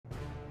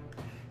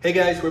Hey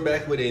guys, we're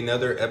back with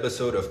another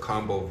episode of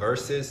Combo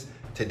Versus.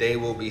 Today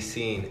we'll be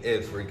seeing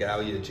if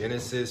Regalia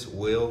Genesis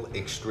Wheel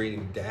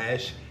Xtreme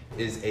Dash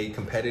is a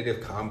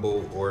competitive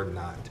combo or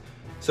not.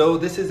 So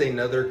this is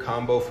another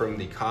combo from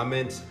the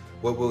comments.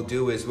 What we'll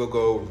do is we'll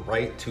go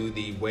right to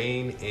the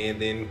weighing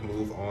and then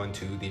move on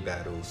to the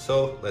battles.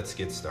 So let's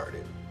get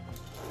started.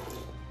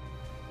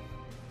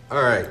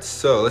 All right,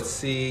 so let's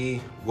see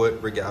what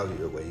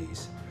Regalia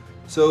weighs.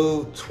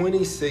 So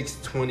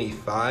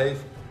 26.25.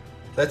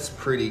 That's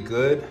pretty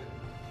good.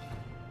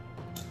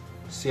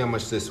 See how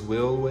much this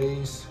wheel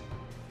weighs.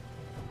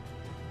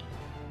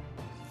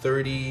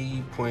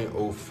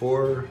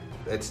 30.04,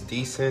 that's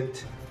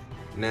decent.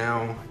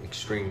 Now,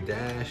 Extreme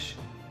Dash,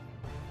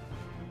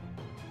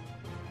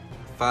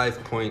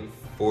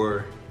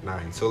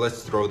 5.49. So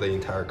let's throw the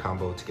entire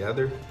combo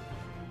together.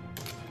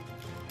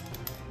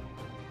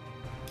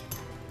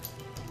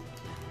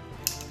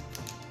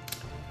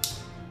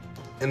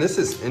 And this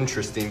is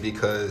interesting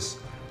because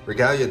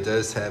Regalia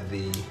does have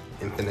the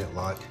infinite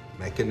lock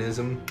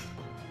mechanism.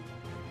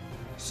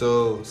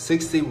 So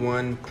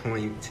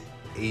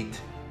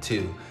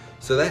 61.82.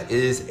 So that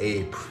is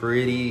a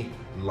pretty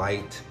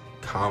light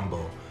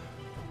combo.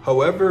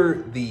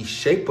 However, the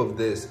shape of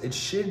this, it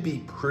should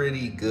be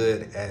pretty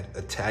good at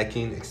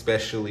attacking,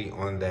 especially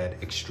on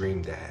that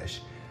extreme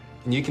dash.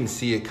 And you can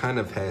see it kind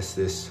of has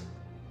this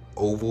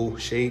oval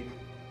shape.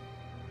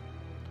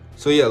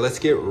 So yeah, let's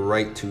get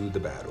right to the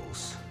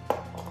battles.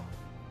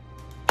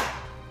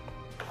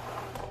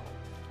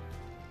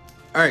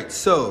 All right,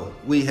 so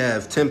we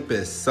have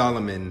Tempest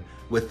Solomon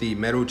with the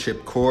metal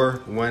chip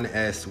core,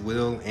 1S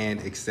wheel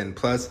and Xtend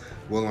plus.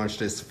 We'll launch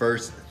this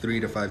first 3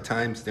 to 5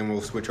 times, then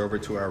we'll switch over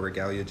to our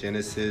Regalia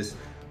Genesis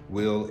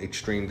Wheel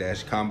Extreme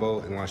Dash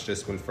combo and launch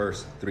this one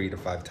first 3 to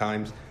 5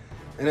 times.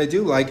 And I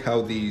do like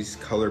how these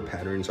color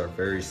patterns are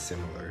very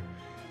similar.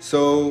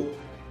 So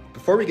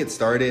before we get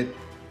started,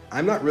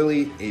 I'm not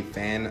really a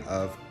fan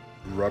of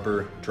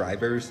rubber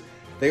drivers.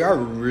 They are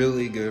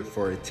really good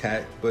for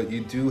attack, but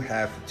you do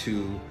have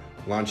to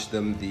launch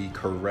them the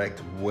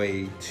correct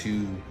way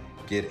to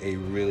get a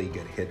really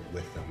good hit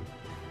with them.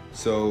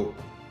 So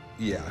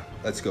yeah,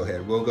 let's go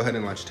ahead. We'll go ahead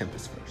and launch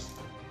Tempest first.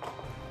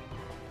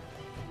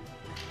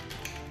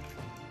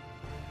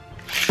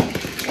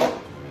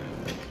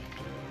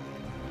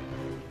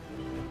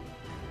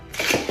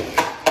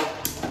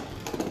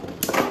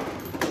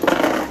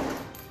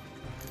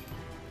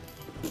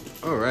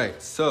 All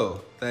right,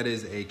 so that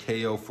is a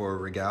KO for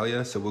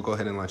Regalia. So we'll go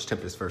ahead and launch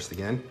Tempest first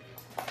again.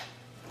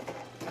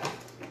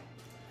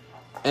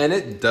 And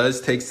it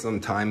does take some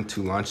time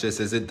to launch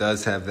this, as it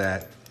does have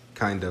that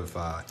kind of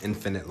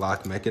infinite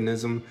lock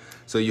mechanism.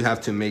 So you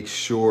have to make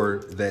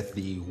sure that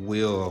the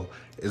wheel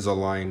is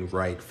aligned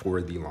right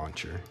for the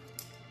launcher.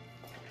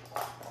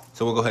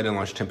 So we'll go ahead and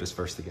launch Tempest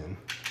first again.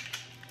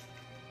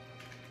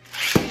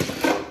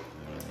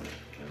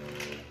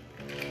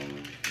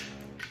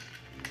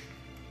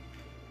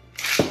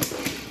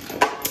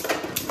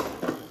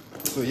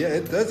 So yeah,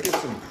 it does get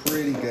some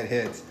pretty good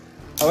hits.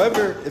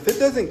 However, if it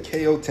doesn't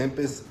KO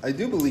Tempest, I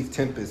do believe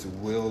Tempest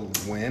will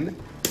win.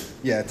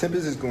 Yeah,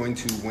 Tempest is going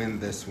to win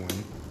this one.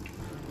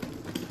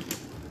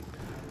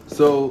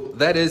 So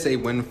that is a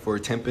win for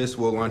Tempest.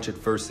 We'll launch it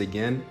first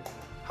again.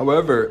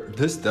 However,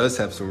 this does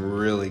have some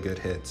really good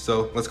hits.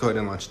 So let's go ahead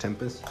and launch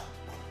Tempest.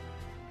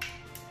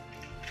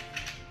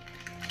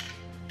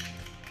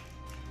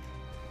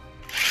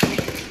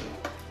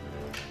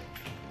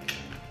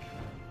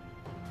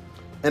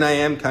 And I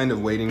am kind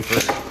of waiting for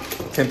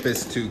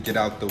Tempest to get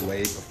out the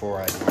way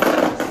before I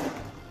launch this.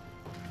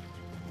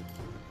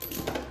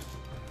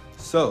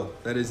 So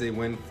that is a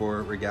win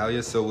for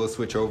Regalia. So we'll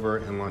switch over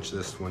and launch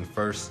this one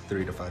first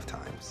 3 to 5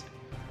 times.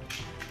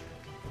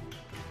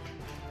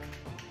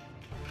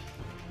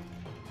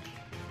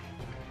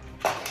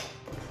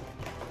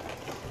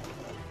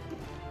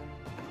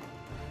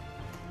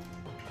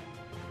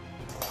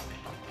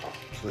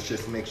 So let's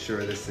just make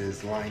sure this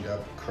is lined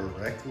up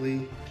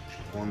correctly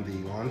on the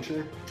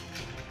launcher.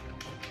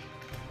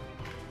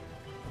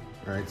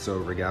 All right, so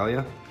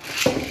Regalia.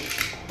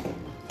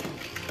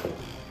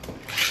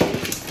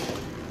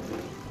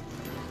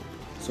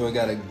 So we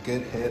got a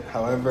good hit.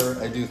 However,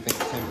 I do think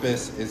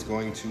Tempest is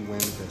going to win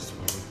this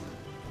one.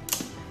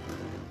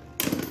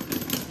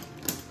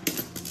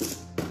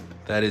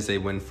 That is a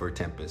win for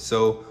Tempest.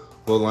 So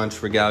we'll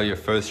launch Regalia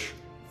first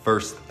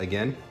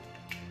again.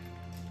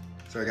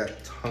 So I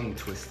got tongue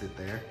twisted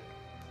there.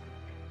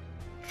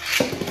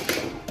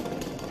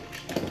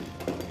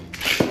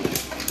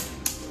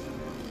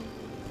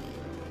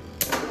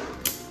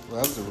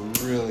 Well, that was a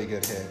really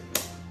good hit.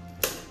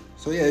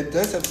 So yeah, it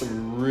does have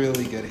some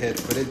really good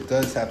hits, but it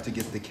does have to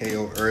get the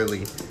KO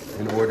early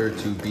in order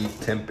to beat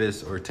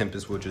Tempest, or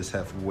Tempest will just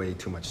have way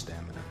too much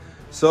stamina.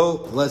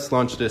 So let's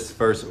launch this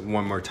first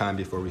one more time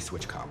before we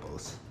switch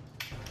combos.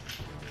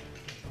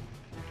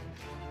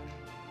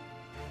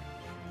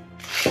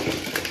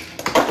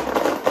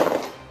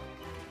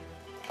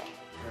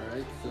 All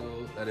right,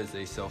 so that is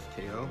a self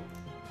KO.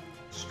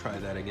 Let's try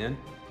that again.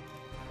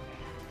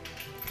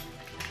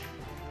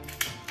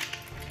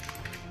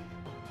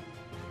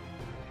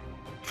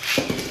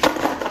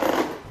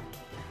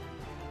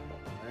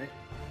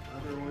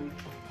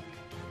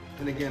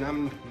 again,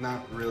 I'm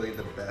not really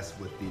the best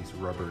with these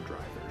rubber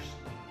drivers.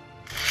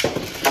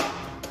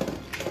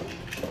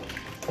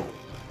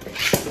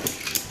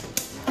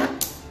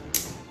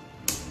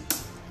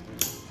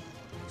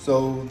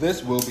 So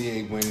this will be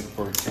a win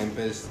for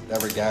Tempest.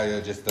 That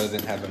Regalia just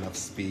doesn't have enough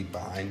speed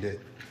behind it.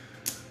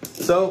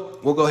 So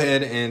we'll go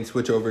ahead and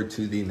switch over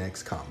to the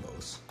next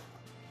combos.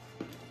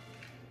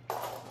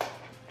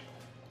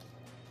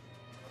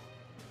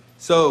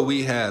 So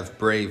we have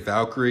Brave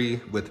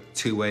Valkyrie with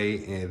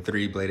 2A and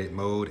 3-bladed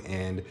mode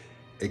and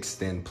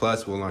Xtend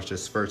Plus. We'll launch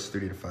this first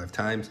 3 to 5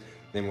 times.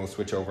 Then we'll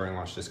switch over and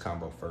launch this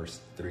combo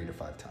first 3 to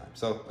 5 times.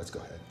 So let's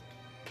go ahead.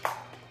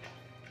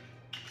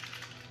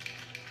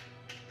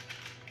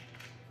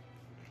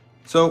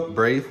 So,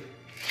 Brave.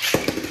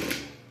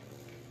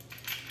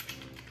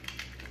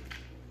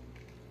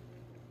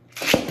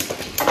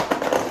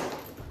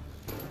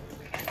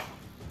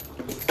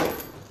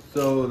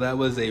 So that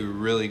was a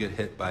really good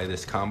hit by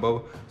this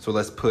combo. So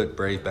let's put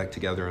Brave back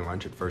together and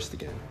launch it first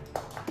again.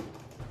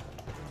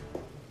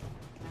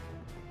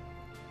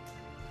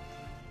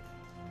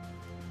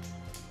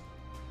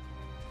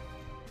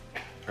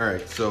 All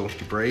right, so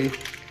Brave.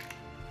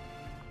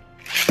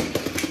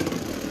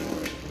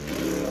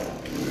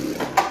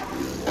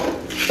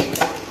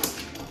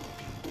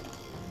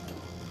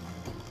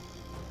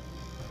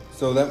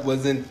 So that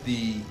wasn't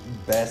the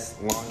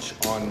best launch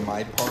on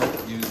my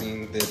part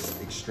using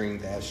this Extreme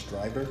Dash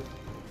driver.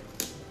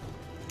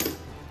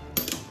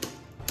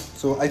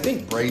 So I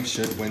think Brave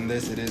should win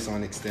this. It is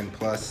on Xtend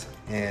Plus,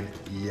 and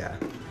yeah.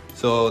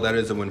 So that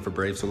is a win for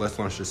Brave. So let's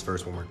launch this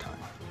first one more time.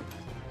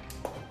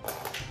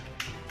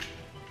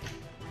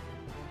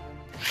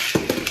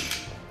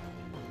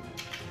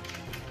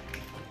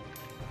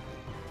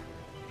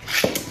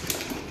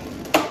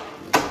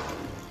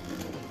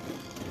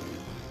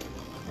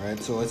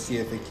 Alright, so let's see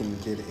if it can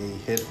get a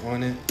hit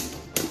on it.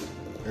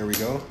 There we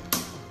go.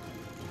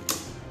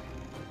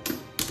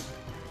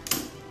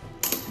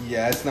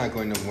 Yeah, it's not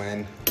going to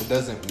win. It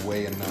doesn't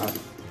weigh enough.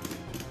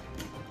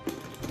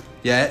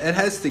 Yeah, it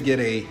has to get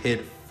a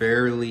hit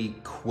fairly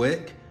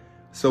quick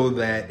so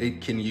that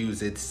it can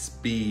use its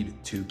speed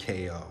to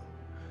KO.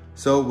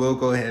 So we'll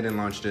go ahead and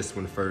launch this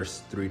one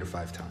first 3 to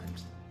 5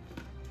 times.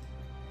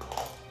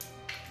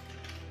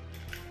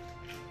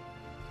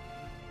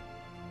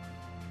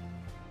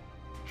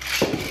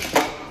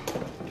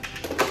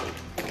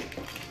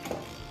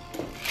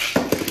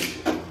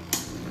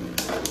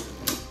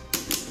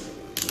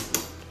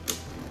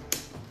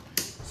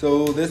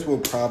 So this will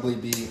probably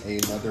be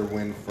another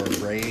win for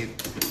Brave,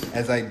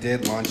 as I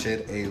did launch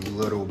it a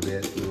little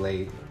bit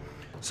late.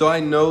 So I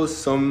know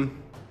some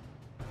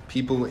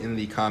people in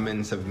the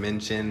comments have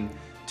mentioned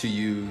to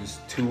use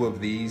 2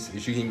 of these,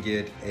 is you can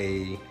get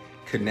a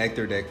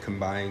connector that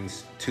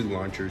combines 2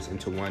 launchers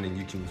into one and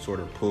you can sort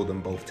of pull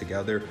them both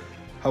together.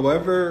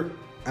 However,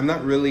 I'm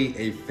not really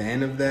a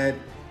fan of that,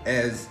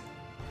 as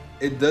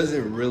it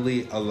doesn't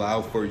really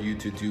allow for you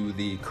to do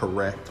the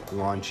correct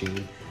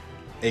launching,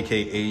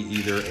 aka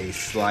either a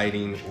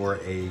sliding or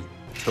a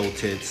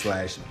tilted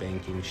 /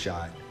 banking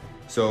shot.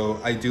 So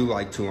I do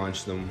like to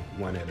launch them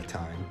one at a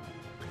time.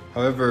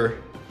 However,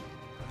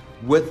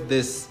 with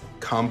this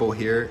combo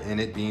here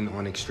and it being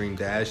on Extreme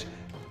Dash,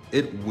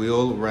 it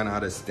will run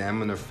out of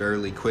stamina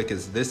fairly quick,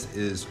 as this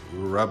is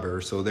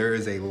rubber, so there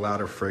is a lot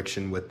of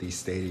friction with the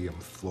stadium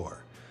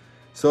floor.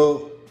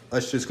 So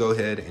let's just go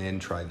ahead and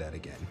try that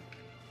again.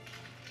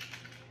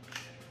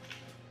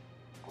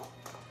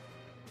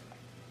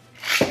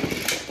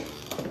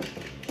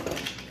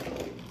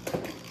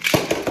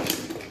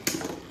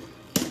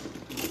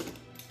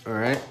 All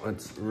right,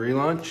 let's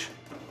relaunch.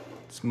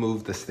 Let's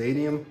move the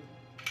stadium.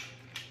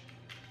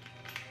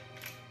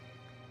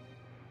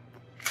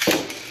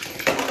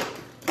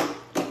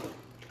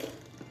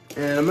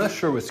 And I'm not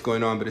sure what's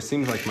going on, but it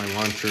seems like my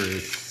launcher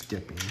is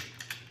skipping.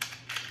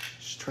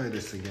 Let's try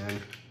this again.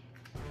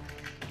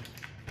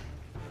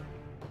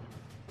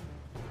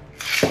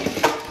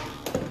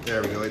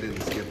 There we go, it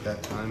didn't skip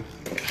that time.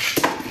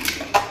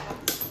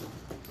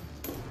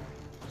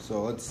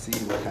 So let's see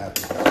what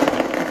happens.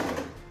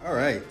 All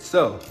right,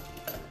 so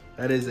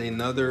that is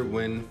another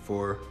win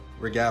for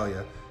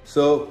Regalia.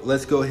 So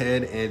let's go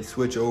ahead and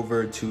switch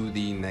over to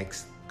the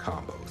next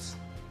combos.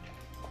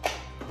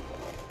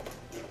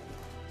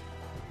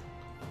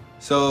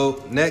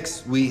 So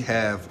next we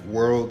have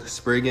World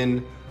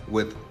Spriggan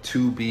with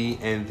 2B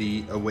and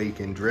the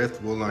Awoken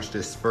Drift. We'll launch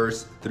this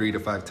first 3 to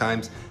 5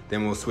 times,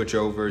 then we'll switch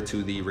over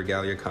to the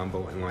Regalia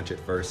combo and launch it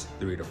first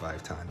 3 to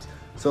 5 times.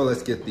 So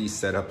let's get these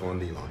set up on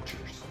the launchers.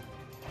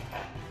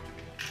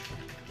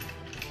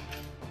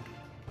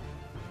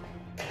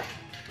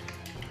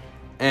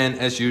 And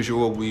as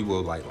usual, we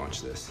will light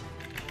launch this.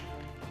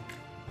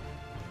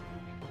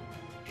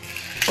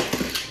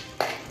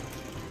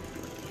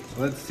 So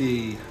let's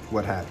see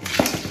what happens.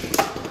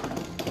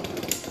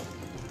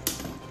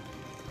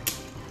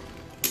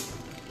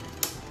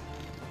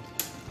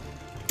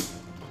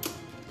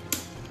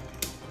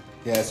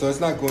 Yeah, so it's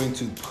not going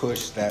to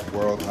push that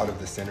World out of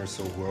the center,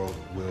 so World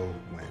will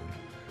win.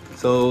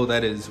 So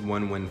that is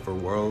 1 win for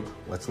World.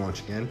 Let's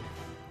launch again.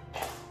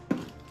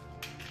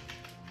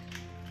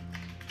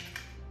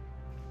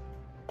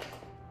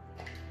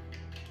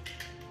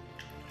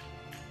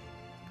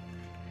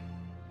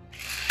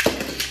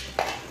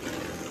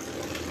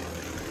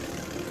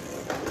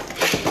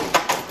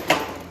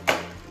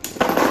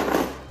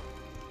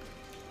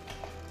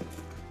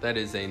 that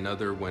is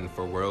another win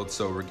for World.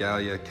 So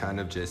Regalia kind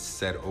of just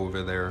sat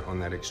over there on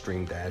that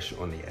extreme dash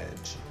on the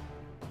edge.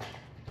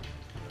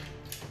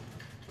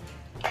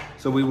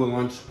 So we will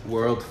launch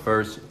World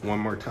first one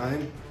more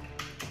time.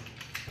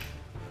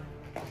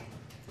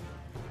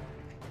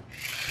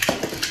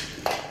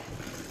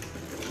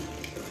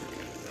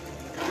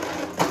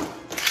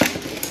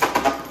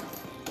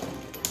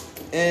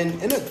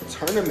 And in a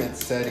tournament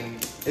setting,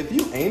 if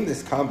you aim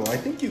this combo, I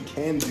think you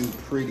can do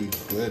pretty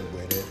good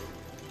with it.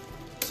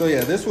 So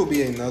yeah, this will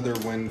be another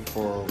win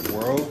for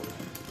World.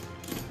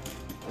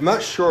 I'm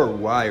not sure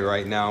why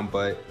right now,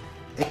 but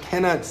it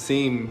cannot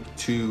seem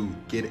to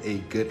get a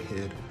good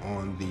hit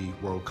on the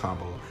World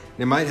combo.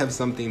 It might have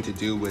something to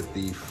do with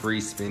the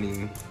free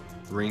spinning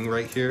ring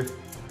right here.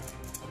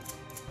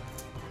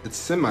 It's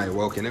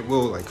semi-Awoken. It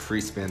will like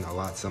free spin a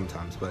lot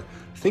sometimes, but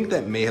I think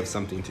that may have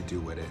something to do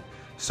with it.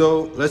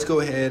 So let's go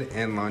ahead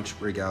and launch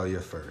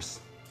Regalia first.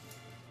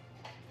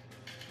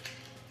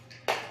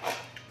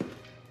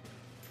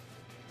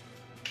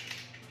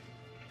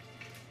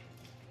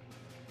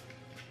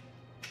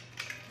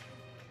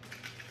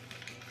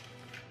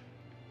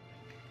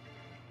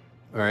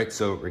 All right,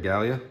 so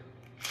Regalia.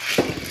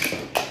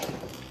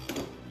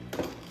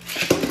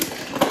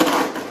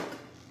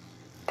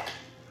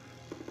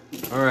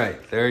 All right,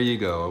 there you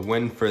go, a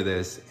win for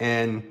this.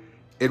 And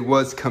it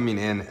was coming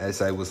in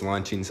as I was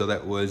launching, so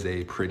that was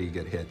a pretty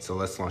good hit. So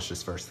let's launch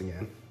this first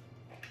again.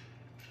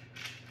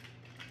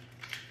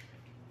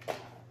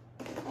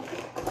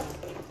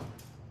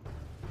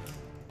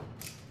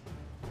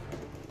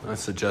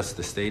 Let's adjust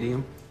the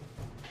stadium.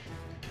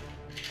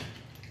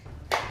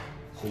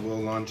 So we'll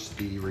launch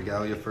the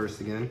Regalia first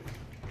again.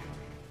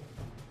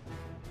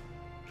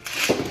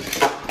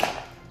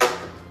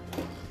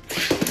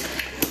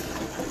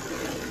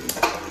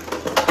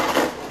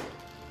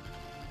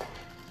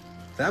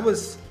 That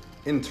was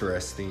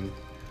interesting.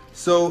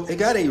 So it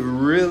got a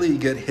really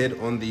good hit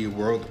on the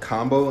World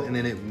combo, and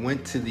then it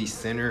went to the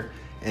center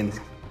and,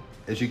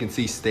 as you can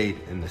see, stayed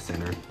in the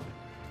center.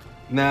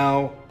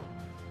 Now,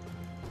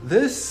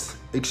 this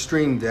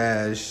extreme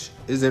dash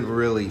isn't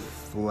really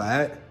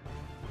flat.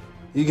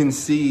 You can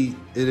see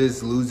it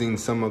is losing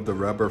some of the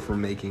rubber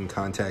from making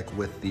contact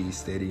with the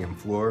stadium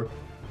floor,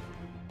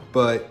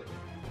 but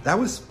that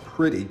was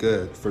pretty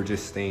good for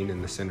just staying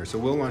in the center. So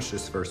we'll launch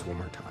this first one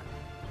more time.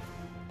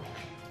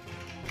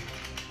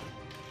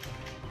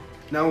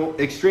 Now,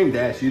 extreme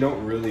dash, you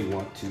don't really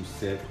want to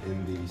sit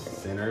in the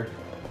center.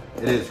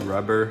 It is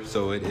rubber,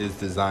 so it is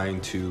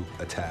designed to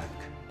attack.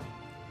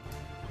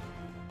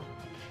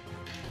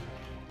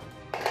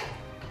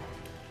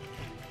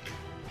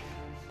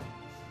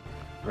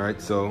 All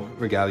right, so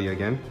Regalia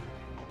again.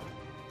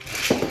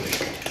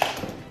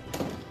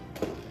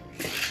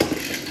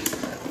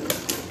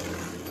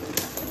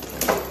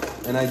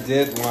 And I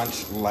did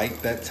launch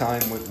light that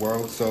time with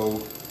World,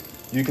 so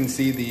you can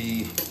see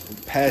the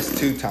past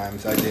two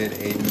times I did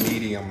a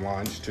medium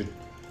launch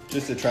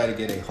just to try to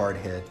get a hard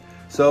hit.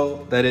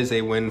 So that is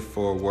a win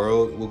for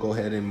World. We'll go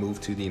ahead and move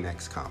to the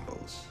next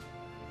combos.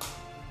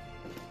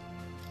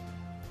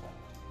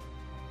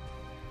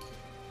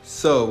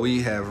 So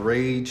we have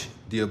Rage,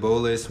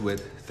 Diabolos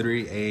with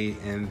 3A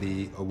and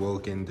the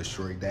Awoken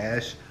Destroy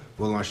Dash.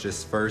 We'll launch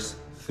this first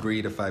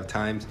 3 to 5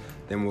 times.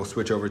 Then we'll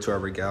switch over to our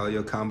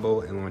Regalia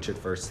combo and launch it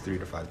first 3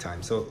 to 5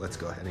 times. So let's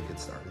go ahead and get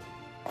started.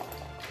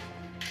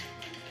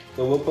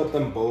 So we'll put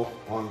them both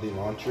on the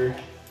launcher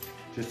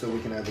just so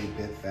we can have a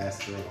bit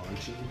faster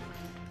launching.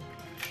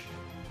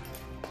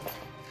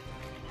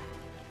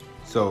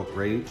 So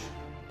Rage.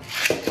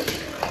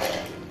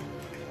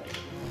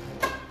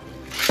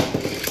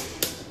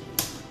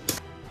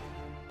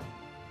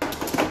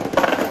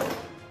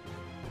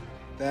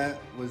 That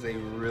was a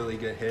really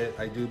good hit.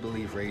 I do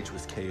believe Rage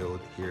was KO'd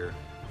here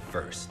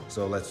first.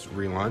 So let's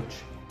relaunch.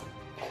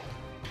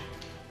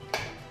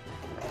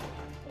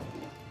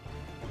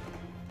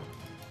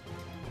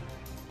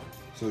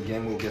 So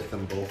again, we'll get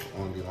them both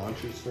on the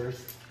launchers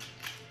first.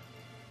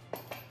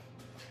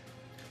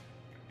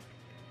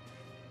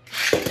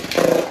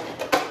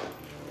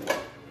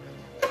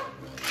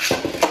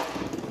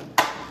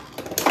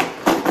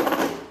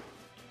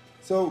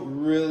 So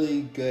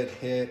really good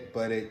hit,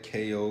 but it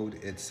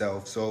KO'd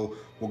itself. So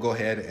we'll go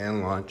ahead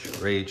and launch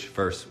Rage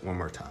first one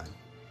more time.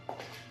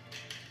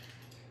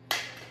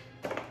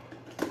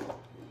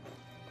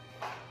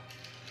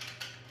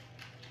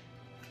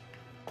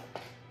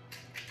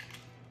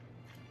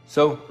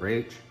 So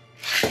Rage.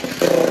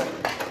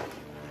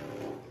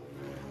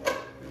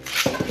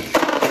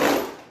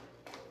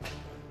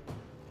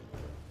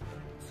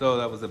 So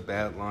that was a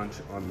bad launch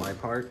on my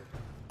part.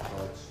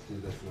 Let's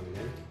do this one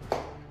again.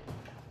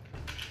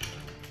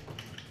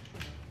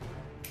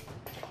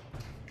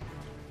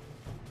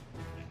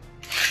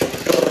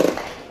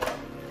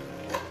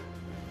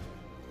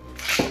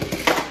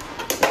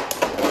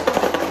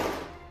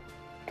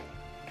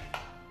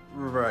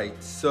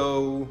 Right,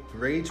 so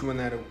Rage won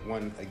that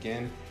one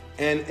again,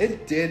 and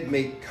it did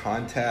make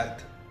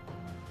contact,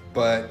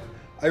 but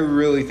I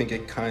really think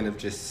it kind of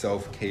just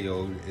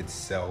self-KO'd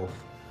itself.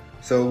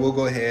 So we'll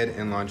go ahead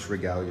and launch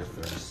Regalia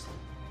first.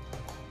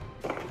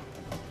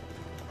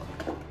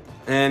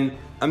 And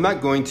I'm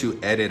not going to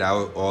edit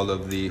out all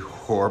of the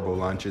horrible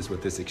launches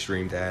with this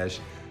extreme dash,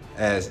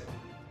 as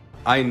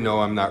I know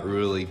I'm not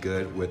really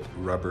good with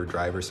rubber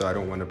drivers, so I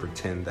don't want to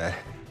pretend that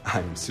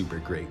I'm super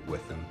great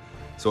with them.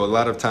 So a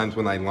lot of times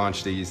when I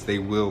launch these, they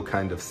will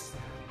kind of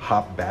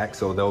hop back,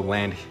 so they'll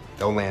land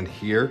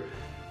here,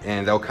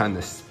 and they'll kind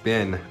of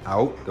spin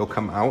out. They'll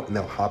come out and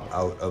they'll hop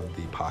out of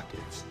the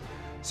pockets.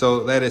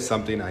 So that is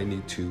something I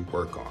need to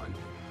work on.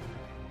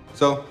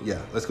 So yeah,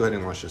 let's go ahead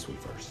and launch this one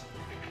first.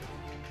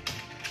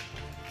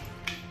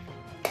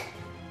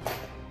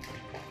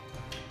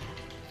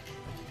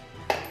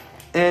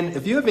 And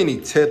if you have any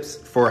tips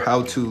for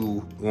how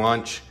to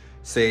launch,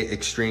 say,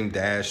 extreme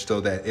dash so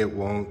that it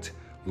won't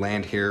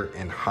land here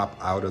and hop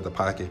out of the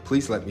pocket,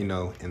 please let me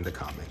know in the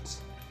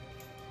comments.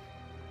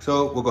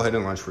 So we'll go ahead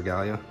and launch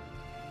Regalia.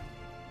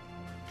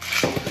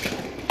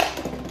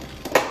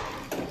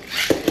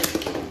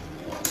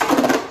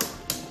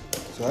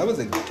 So that was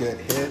a good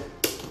hit.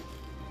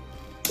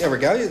 Yeah,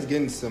 Regalia is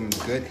getting some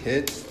good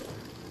hits.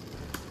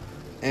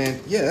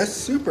 And yeah, that's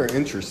super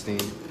interesting.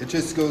 It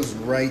just goes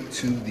right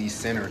to the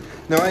center.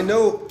 Now I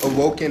know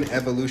Awoken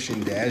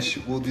Evolution Dash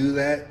will do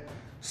that.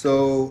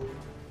 So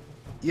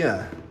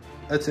yeah,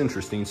 that's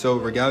interesting. So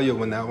Regalia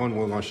won that one.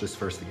 We'll launch this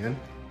first again.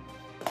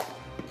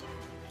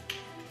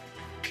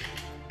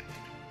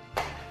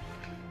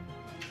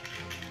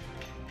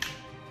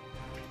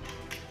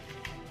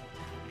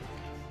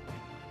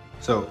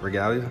 So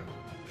Regalia.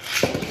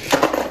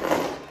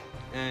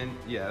 And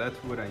yeah, that's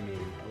what I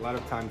mean. A lot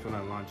of times when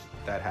I launch,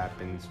 that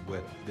happens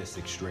with this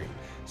extreme.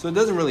 So it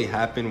doesn't really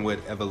happen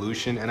with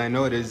evolution, and I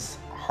know it is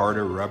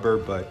harder rubber,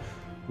 but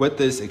with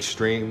this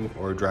extreme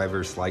or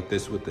drivers like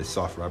this with this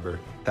soft rubber,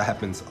 that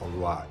happens a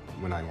lot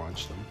when I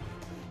launch them.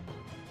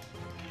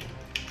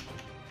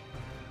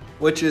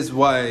 Which is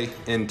why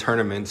in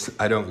tournaments,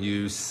 I don't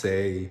use,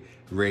 say,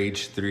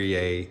 Rage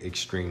 3A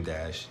Extreme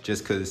Dash,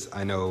 just because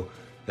I know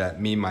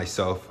that me,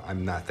 myself,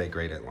 I'm not that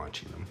great at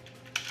launching them.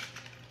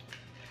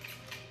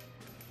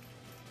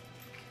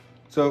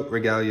 So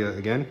Regalia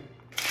again.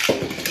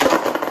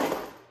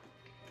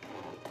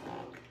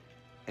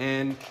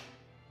 And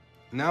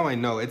now I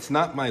know it's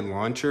not my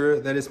launcher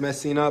that is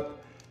messing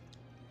up.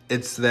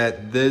 It's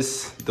that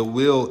the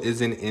wheel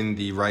isn't in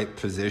the right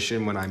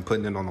position when I'm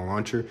putting it on the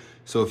launcher.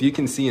 So if you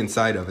can see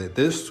inside of it,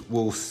 this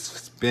will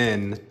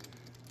spin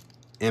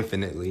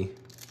infinitely,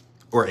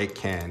 or it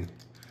can.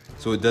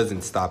 So it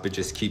doesn't stop, it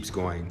just keeps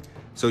going.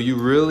 So you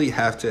really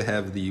have to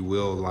have the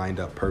wheel lined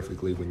up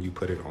perfectly when you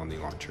put it on the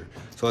launcher.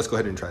 So let's go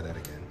ahead and try that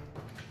again.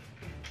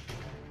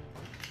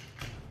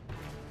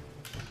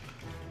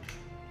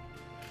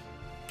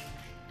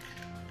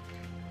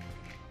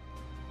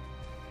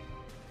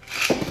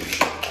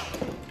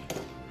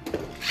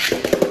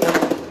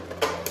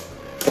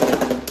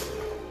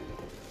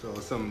 So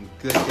some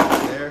good hits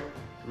there,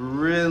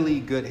 really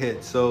good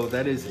hits. So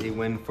that is a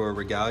win for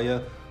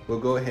Regalia. We'll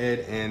go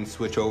ahead and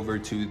switch over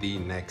to the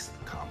next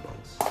combos.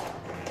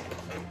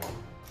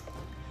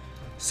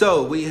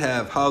 So we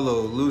have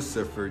Hollow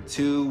Lucifer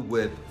 2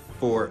 with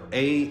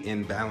 4A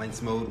in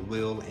balance mode,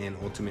 wheel, and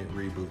ultimate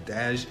reboot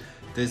dash.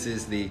 This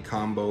is the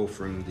combo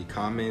from the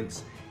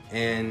comments.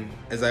 And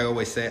as I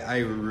always say, I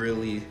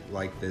really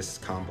like this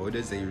combo. It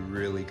is a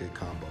really good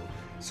combo.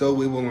 So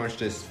we will launch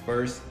this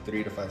first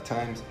 3 to 5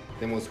 times.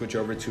 Then we'll switch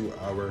over to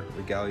our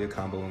Regalia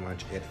combo and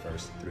launch it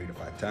first 3 to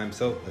 5 times.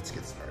 So let's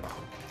get started.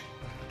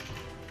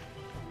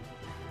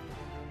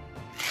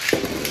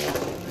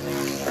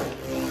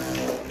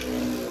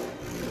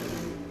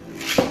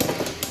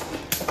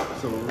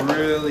 So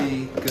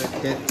really good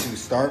hit to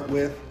start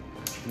with.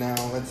 Now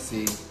let's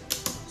see.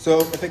 So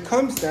if it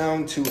comes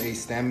down to a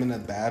stamina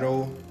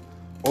battle,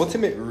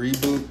 Ultimate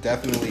Reboot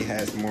definitely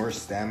has more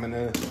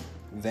stamina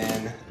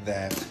than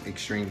that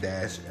Extreme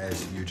Dash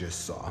as you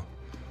just saw.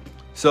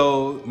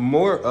 So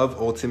more of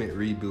Ultimate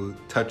Reboot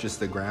touches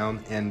the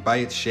ground, and by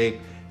its shape,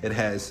 it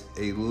has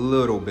a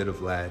little bit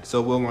of lag.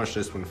 So we'll launch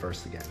this one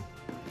first again.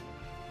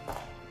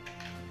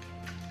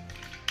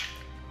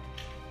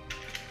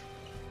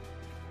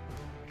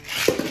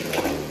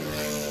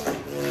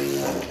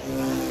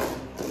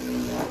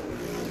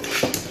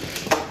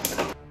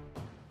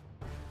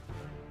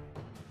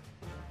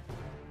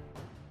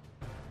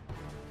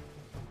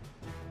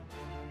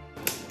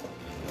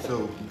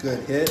 So good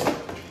hit.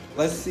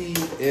 Let's see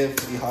if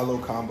the Hollow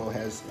combo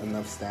has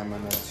enough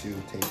stamina to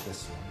take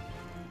this one.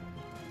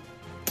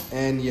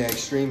 And yeah,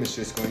 Extreme is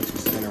just going to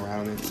spin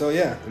around it. So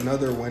yeah,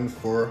 another win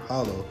for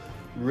Hollow.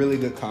 Really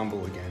good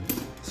combo again.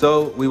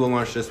 So we will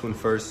launch this one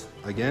first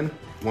again,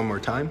 one more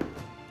time.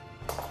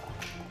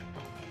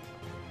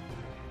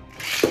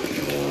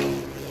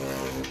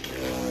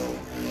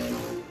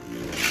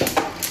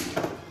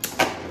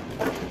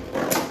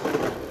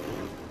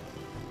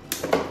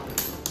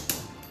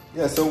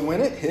 Yeah, so when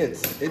it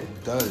hits,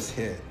 it does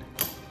hit.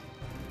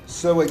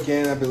 So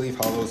again, I believe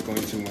Hollow is going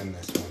to win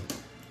this one.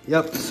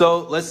 Yep,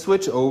 so let's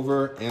switch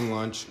over and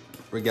launch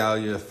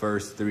Regalia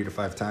first 3 to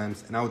 5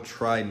 times, and I'll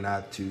try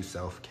not to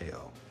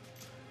self-KO.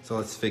 So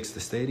let's fix the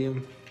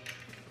stadium.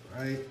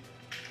 Right.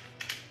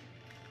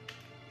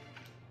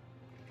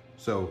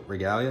 So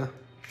Regalia.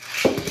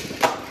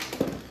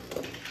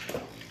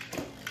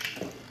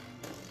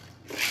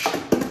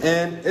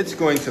 And it's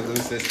going to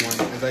lose this one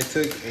because I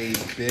took a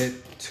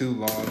bit too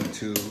long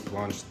to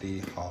launch the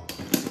hollow.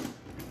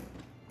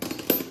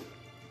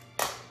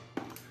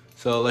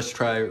 So let's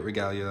try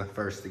Regalia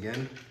first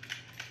again.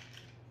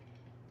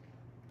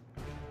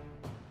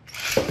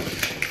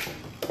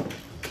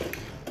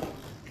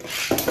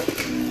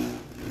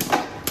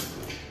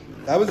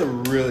 That was a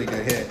really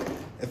good hit.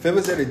 If it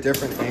was at a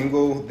different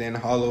angle, then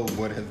hollow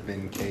would have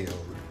been KO'd.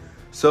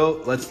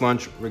 So let's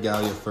launch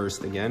Regalia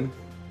first again.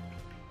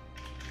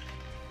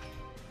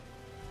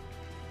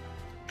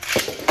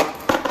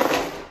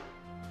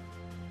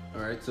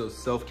 Alright, so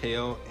self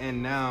KO,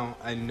 and now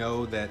I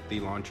know that the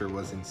launcher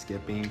wasn't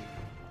skipping.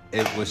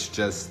 It was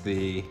just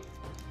the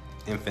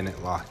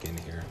infinite lock in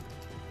here.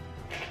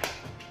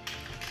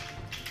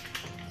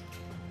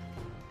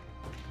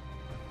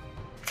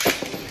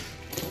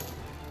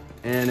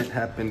 And it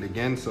happened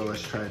again, so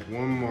let's try it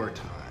one more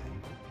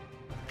time.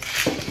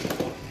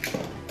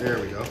 There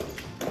we go.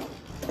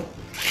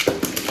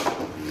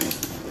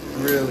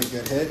 Really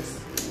good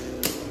hits.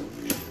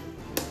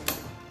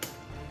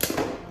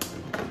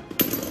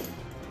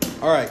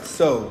 All right,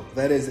 so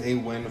that is a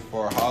win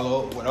for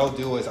hollow. What I'll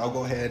do is I'll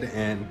go ahead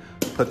and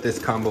put this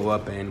combo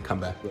up and come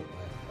back with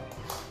my.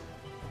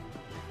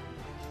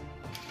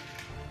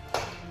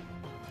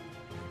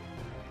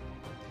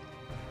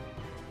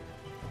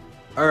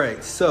 All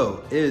right,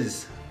 so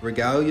is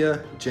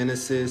Regalia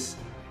Genesis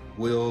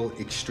Wheel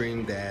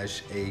Xtreme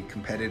Dash a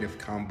competitive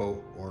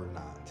combo or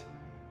not?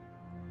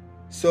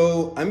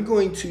 So I'm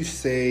going to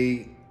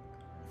say,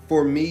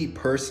 for me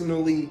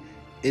personally,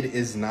 it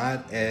is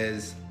not,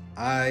 as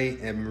I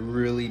am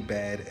really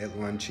bad at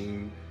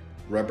launching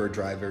rubber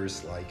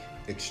drivers like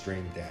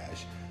Extreme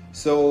Dash.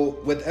 So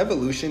with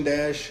Evolution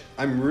Dash,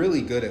 I'm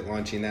really good at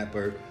launching that,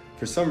 but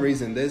for some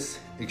reason this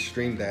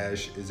Extreme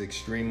Dash is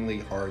extremely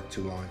hard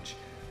to launch.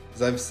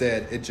 As I've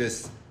said, it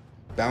just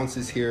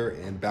bounces here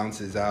and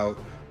bounces out,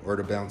 or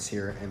to bounce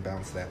here and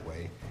bounce that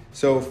way.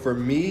 So for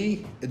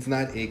me, it's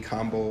not a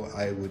combo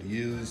I would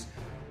use.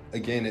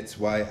 Again, it's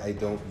why I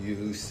don't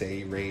use,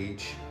 say,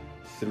 Rage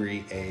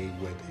 3A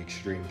with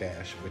Extreme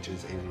Dash, which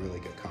is a really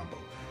good combo.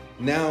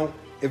 Now,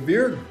 if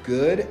you're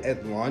good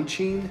at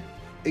launching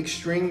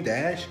Extreme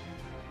Dash,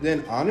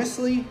 then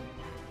honestly,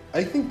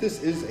 I think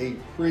this is a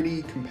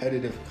pretty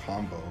competitive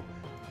combo.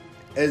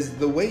 As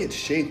the way it's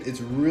shaped,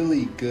 it's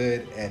really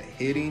good at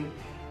hitting,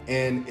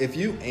 and if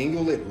you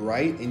angle it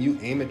right and you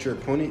aim at your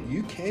opponent,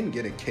 you can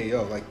get a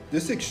KO. Like,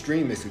 this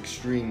Extreme is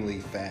extremely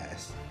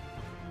fast.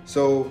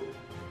 So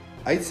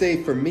I'd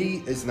say for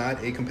me, it's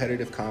not a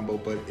competitive combo,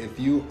 but if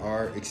you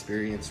are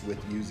experienced with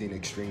using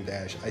Extreme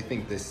Dash, I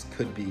think this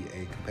could be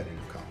a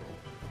competitive combo.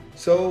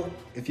 So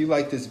if you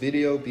like this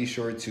video, be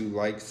sure to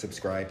like,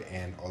 subscribe,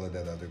 and all of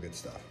that other good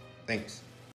stuff. Thanks.